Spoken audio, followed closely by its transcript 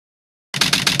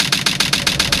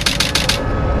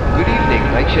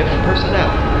shift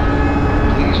personnel.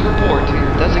 Please report to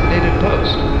your designated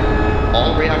post.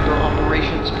 All reactor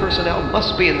operations personnel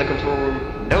must be in the control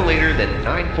room no later than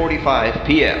 9:45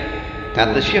 p.m.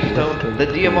 At the shift tone, the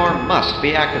DMR must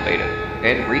be activated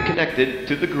and reconnected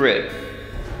to the grid.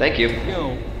 Thank you.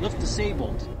 Yo, lift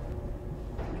disabled.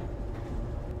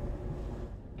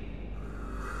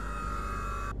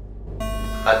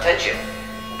 Attention!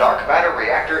 Dark matter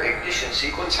reactor ignition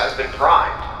sequence has been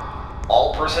primed.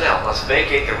 All personnel must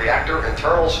vacate the reactor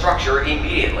internal structure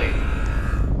immediately.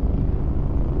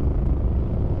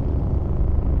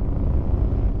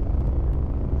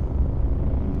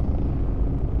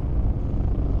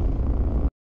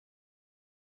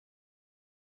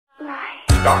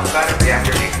 Dark matter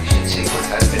reactor ignition sequence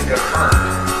has been confirmed.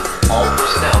 All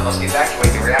personnel must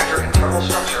evacuate the reactor internal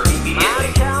structure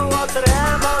immediately.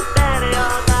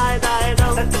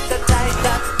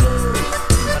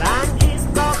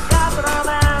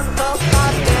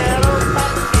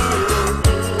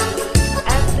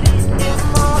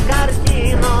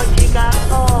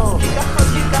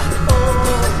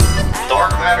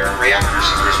 Dark matter reactor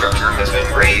superstructure has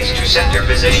been raised to center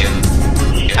position.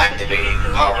 Activating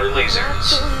power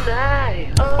lasers.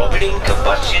 Opening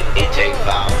combustion intake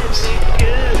valves.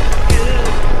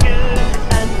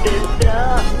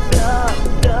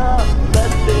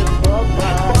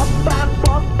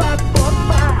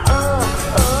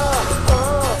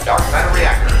 Dark matter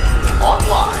reactor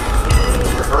online.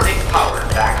 Reverting power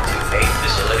back to main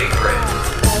facility grid.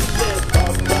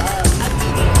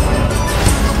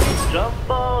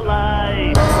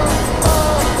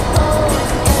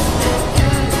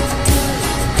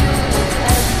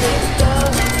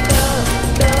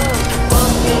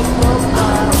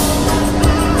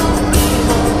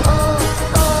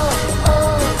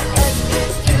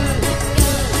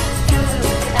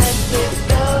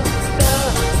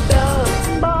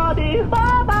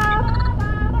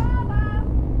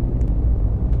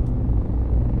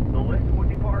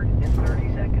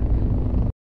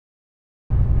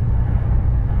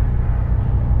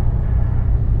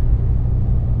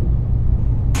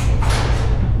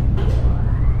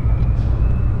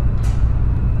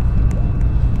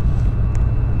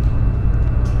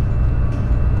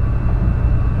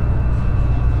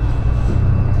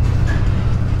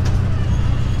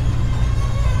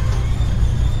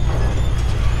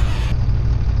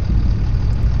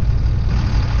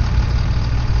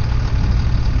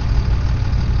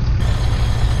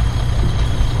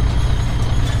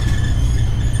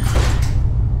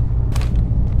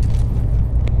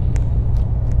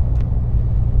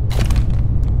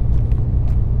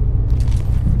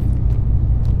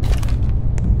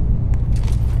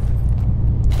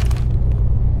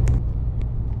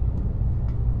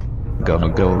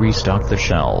 Go restock the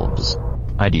shelves.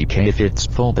 IDK if it's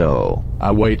full though.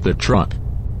 I wait the truck.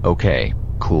 Okay,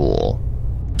 cool.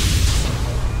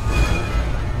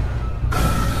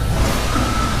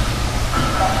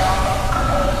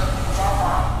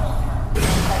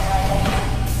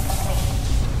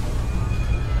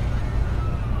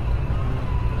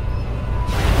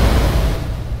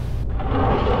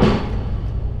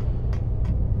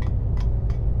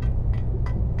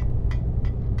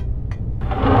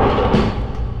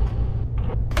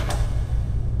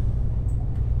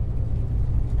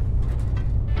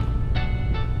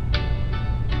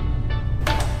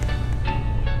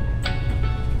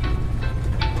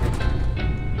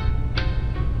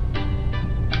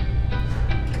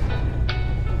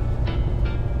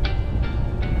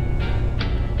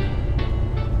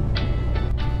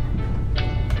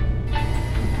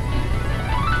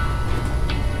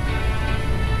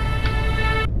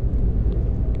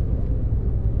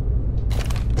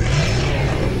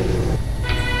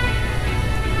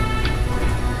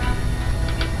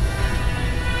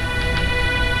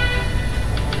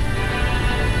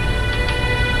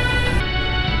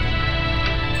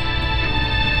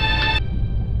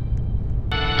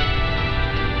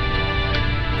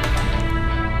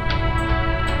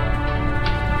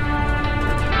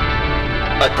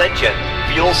 Attention,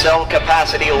 fuel cell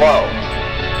capacity low.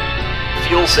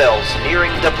 Fuel cells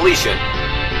nearing depletion.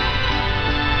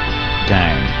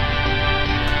 Dang.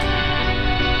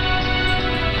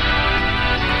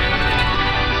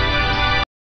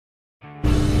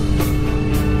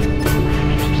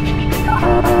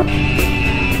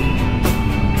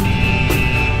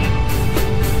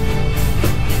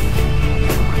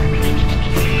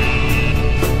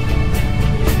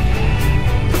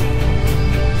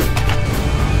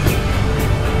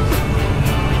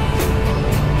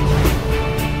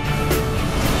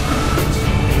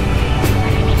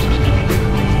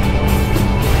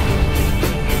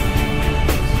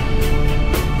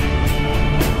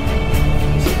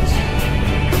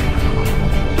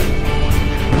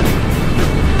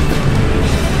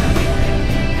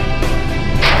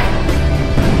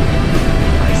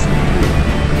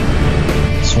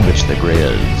 the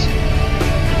grids.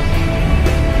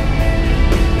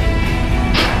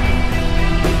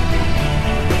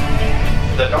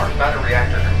 The dark matter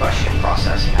reactor combustion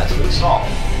process has been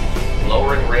solved.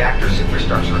 Lowering reactor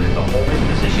superstructure in the holding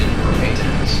position for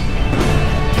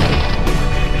maintenance.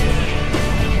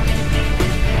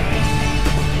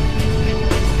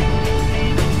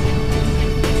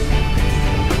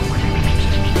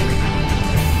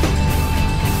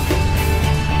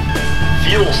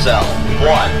 Fuel cell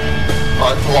 1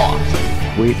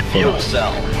 unlocked. Wait for Fuel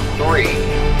cell 3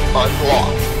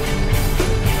 unlocked.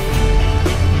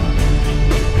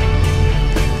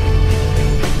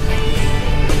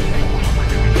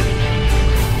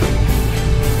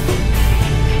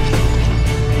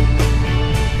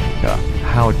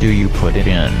 How do you put it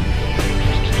in?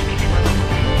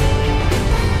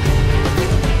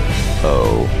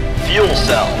 Oh. Fuel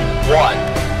cell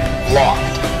 1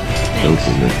 locked.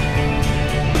 Open it.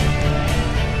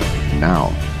 Now,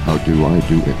 how do I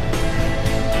do it?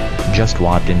 Just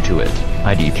walk into it,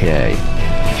 IDK.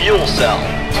 Fuel cell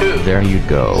 2 There you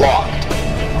go. locked.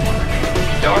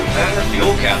 Dark matter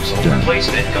fuel capsule Done.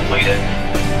 replacement completed.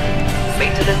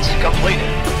 Maintenance completed.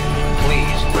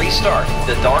 Please restart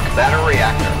the dark matter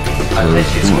reactor.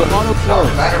 Attention. Dark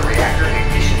matter reactor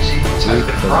ignition sequence has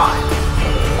been primed.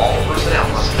 All personnel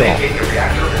must vacate the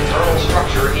reactor internal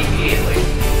structure immediately.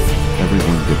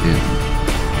 Everyone get in.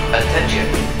 Attention.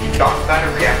 Dark matter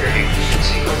reactor ignition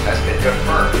sequence has been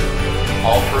confirmed.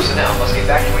 All personnel must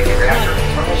evacuate the reactor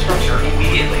internal structure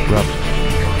immediately. Rubber.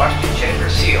 Combustion chamber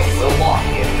seal will lock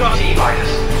in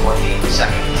T-minus 20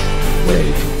 seconds.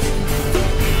 Wait.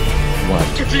 What?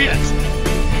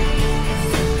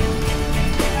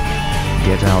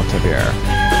 Get out of here.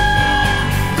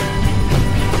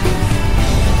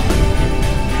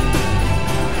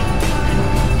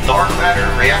 Dark matter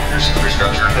reactor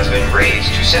superstructure has been raised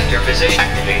to center position.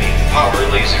 Activating power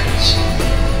lasers.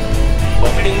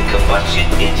 Opening combustion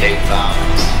intake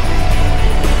valves.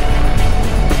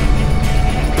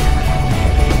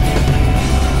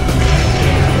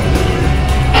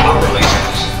 Power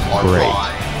lasers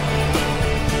online.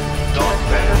 Dark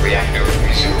matter reactor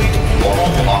resuming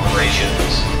normal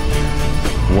operations.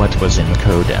 What was in the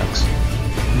codex?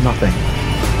 Nothing.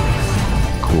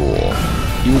 Cool.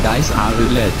 You guys are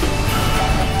late.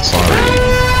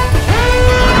 Sorry.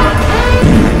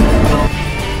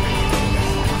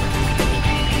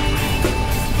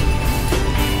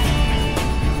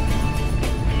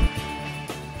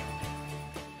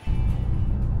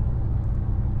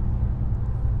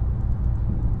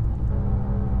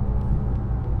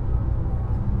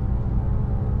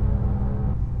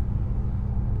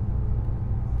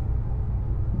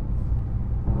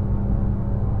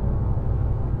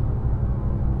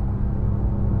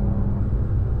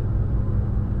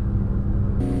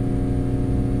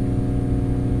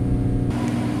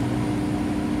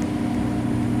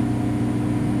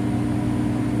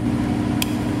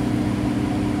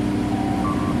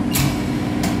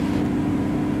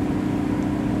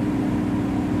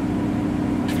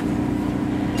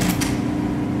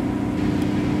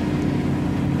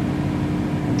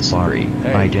 Sorry,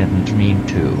 Hey. I didn't mean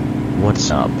to.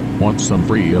 What's up? Want some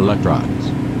free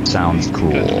electrons? Sounds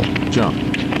cool. Jump.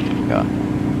 Yeah.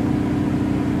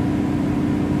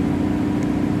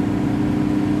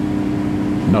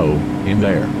 No, in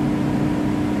there.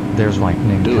 There's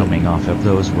lightning Do it. coming off of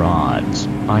those rods.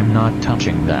 I'm not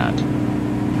touching that.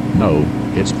 No,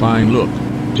 it's fine. Look,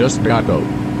 just got go.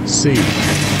 See.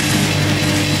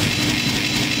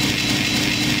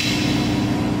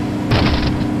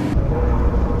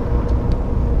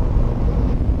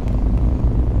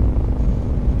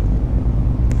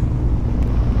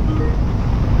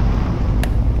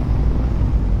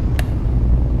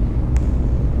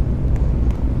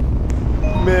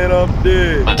 Man, I'm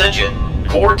dead. Attention!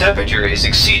 Core temperature is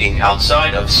exceeding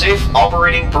outside of safe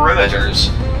operating perimeters.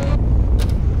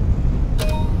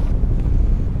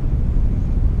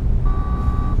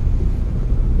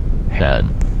 Head.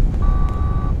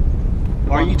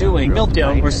 Are you doing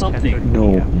meltdown or something?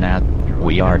 No. Nat,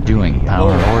 we are doing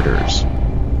power orders.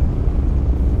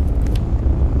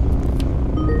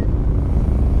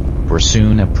 We're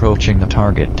soon approaching the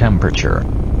target temperature.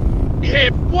 Hey,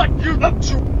 what you up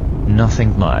to?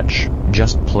 Nothing much,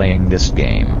 just playing this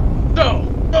game. No.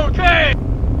 Okay.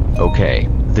 Okay,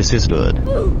 this is good.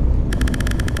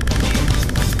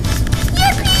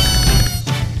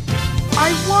 I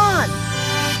won!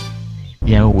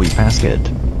 Yeah, we passed it.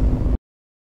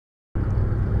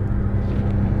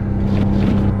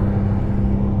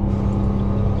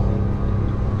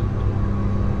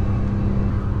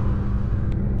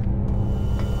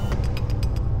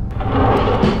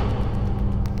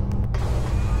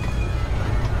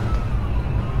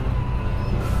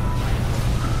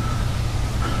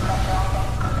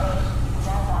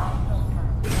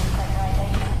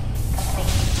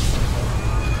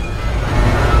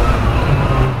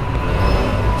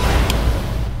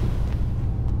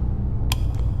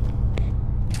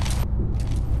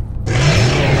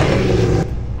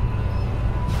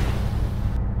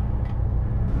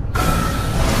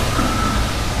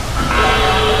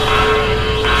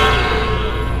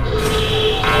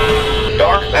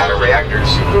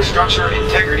 Superstructure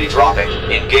integrity dropping.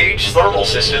 Engage thermal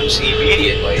systems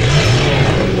immediately.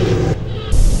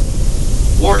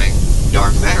 Warning.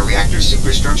 Dark matter reactor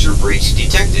superstructure breach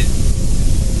detected.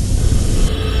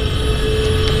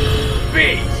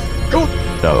 BEESE! Go!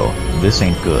 Oh, this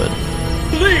ain't good.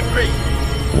 Leave me!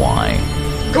 Why?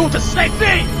 Go to same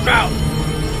thing, Val!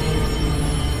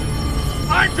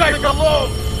 I'm driving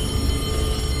alone!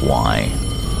 Why?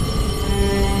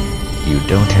 You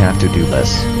don't have to do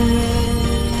this.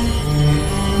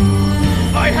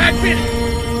 I had been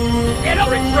in a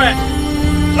regret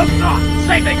of not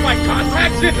saving my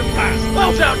contacts in the past.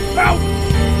 Well done, Val!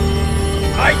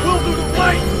 I will do the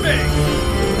right thing!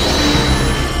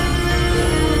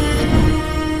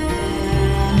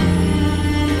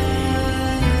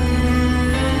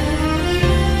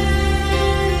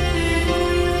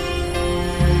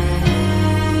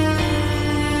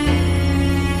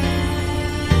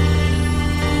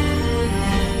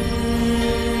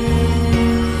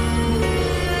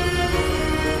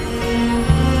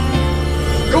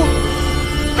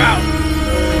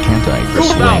 Can't I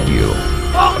persuade you?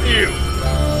 On you!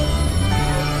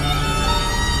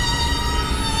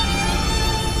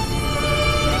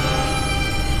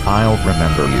 I'll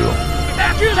remember you.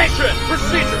 Accusation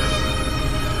procedures!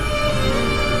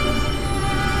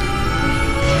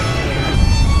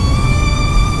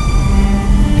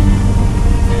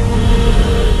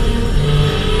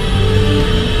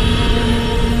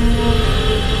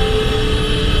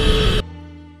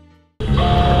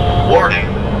 Warning.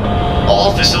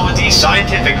 All facility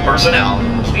scientific personnel,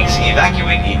 please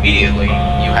evacuate immediately.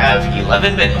 You have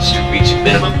 11 minutes to reach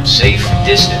minimum safe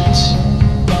distance.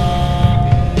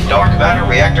 Dark matter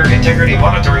reactor integrity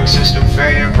monitoring system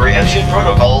failure preemption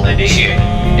protocol initiated.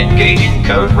 Engaging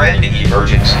code red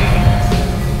emergency.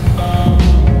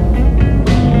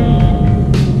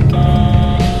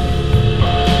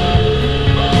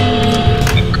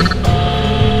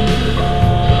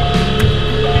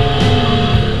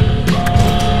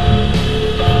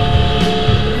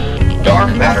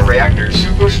 Dark matter reactor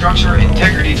superstructure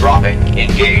integrity dropping.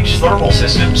 Engage thermal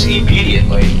systems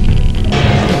immediately.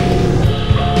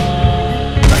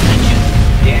 Attention.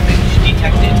 Damage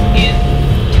detected in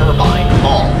turbine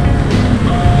hull.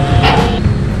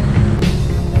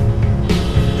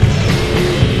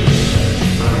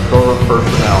 Control room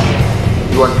personnel.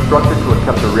 You are instructed to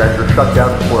attempt a reactor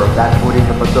shutdown before evacuating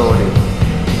the facility.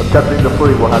 Attempting the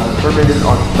footing will have been terminated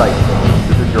on site.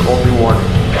 This is your only warning.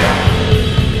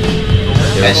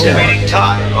 Estimating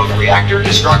time of reactor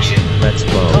destruction. Let's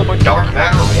go. Dark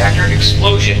matter reactor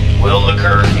explosion will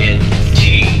occur in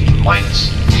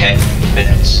T-minus 10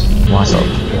 minutes. What's up?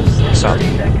 Sorry.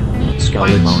 Skull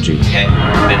emoji. 10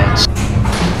 minutes.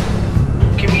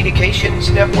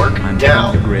 Communications network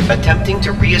down. Attempting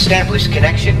to re-establish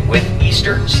connection with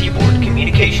Eastern Seaboard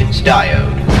Communications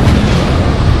Diode.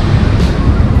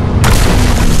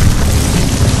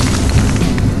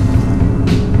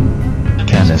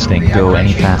 Can this thing go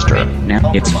any faster?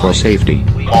 Now it's for safety.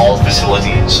 All facility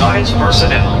and science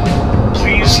personnel,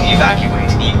 please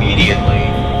evacuate immediately.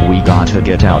 We gotta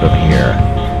get out of here.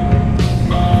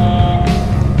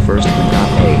 First we got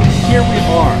A. Here we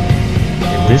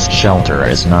are. This shelter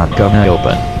is not gonna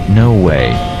open. No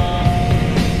way.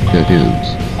 It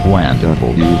is. When?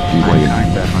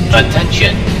 WQA.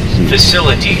 Attention,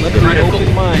 facility critical.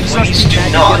 Please do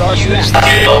not use the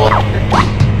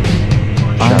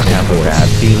I have a bad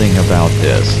feeling about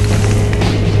this.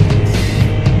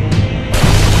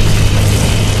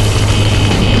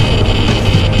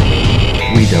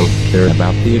 We don't care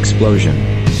about the explosion.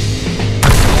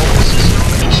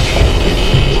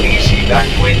 Please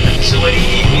evacuate the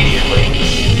facility immediately.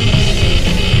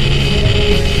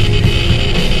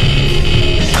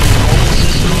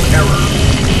 System error.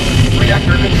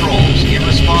 Reactor controls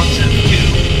irresponsive to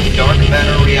dark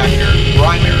matter reactor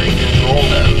primary control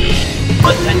node.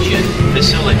 Attention,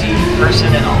 facility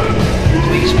personnel.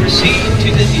 Please proceed to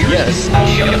the nearest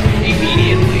ship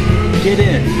immediately. Get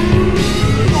in.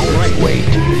 Alright. Wait,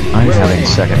 I'm having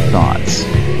second thoughts.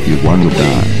 You want to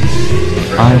die.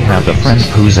 I have a friend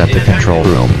who's at the control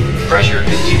room, Pressure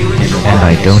continuing to rise. and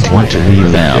I don't want to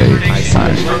leave them.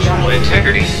 Structural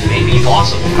integrity may be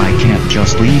possible. I can't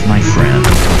just leave my friend.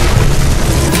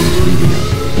 He's leaving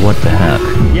us. What the heck?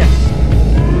 Yes.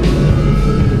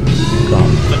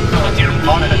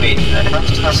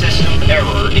 System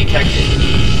error detected.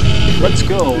 Let's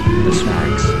go. The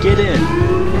snacks. Get in.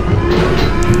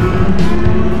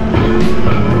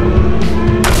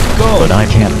 Go. But I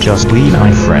can't just leave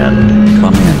my friend.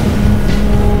 Come in.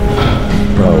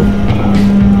 Bro.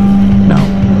 No.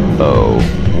 Oh,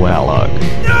 well,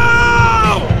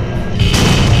 No!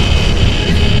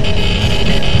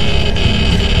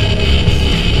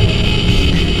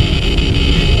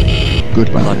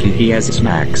 Goodbye. Lucky he has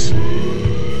smacks.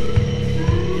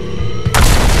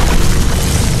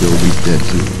 Bobie's dead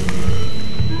too.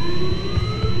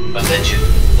 Attention,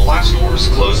 blast doors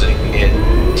closing in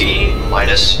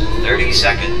T-30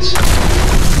 seconds.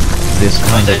 This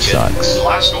kind of Attention, sucks.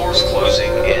 blast doors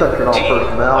closing in Attention all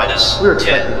personnel. We are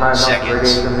detecting high amounts of seconds.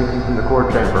 radiation leaking from the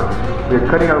core chamber. We are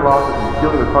cutting our losses and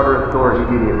sealing the Tartarus door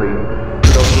immediately.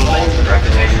 For those who remain,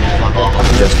 Gravitational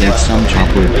unlawful Just need some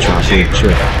chocolate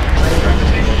chip.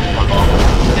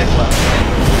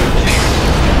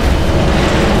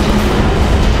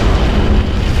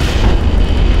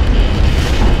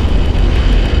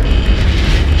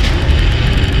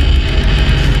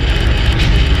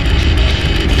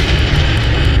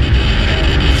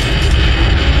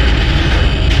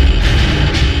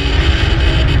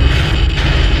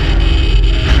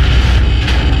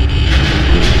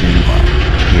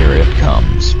 Here it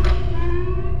comes.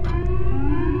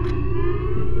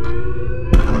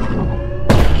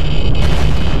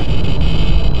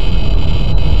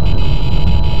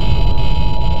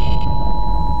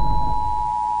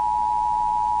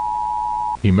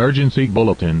 Emergency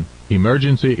bulletin.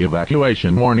 Emergency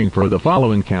evacuation warning for the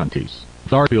following counties: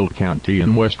 Garfield County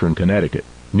in western Connecticut,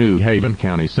 New Haven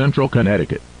County, central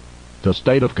Connecticut. The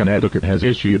state of Connecticut has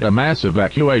issued a mass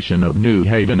evacuation of New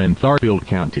Haven and Garfield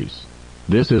counties.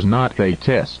 This is not a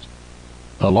test.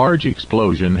 A large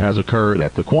explosion has occurred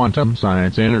at the Quantum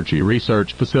Science Energy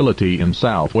Research Facility in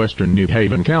southwestern New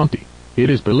Haven County. It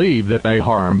is believed that a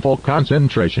harmful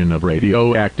concentration of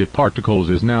radioactive particles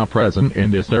is now present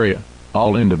in this area.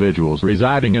 All individuals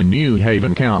residing in New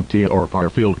Haven County or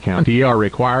Garfield County are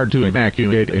required to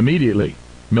evacuate immediately.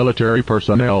 Military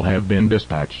personnel have been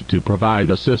dispatched to provide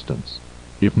assistance.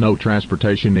 If no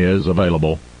transportation is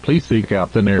available, please seek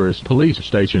out the nearest police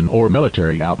station or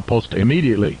military outpost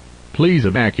immediately. Please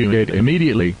evacuate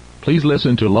immediately. Please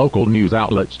listen to local news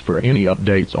outlets for any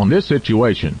updates on this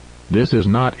situation. This is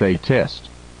not a test.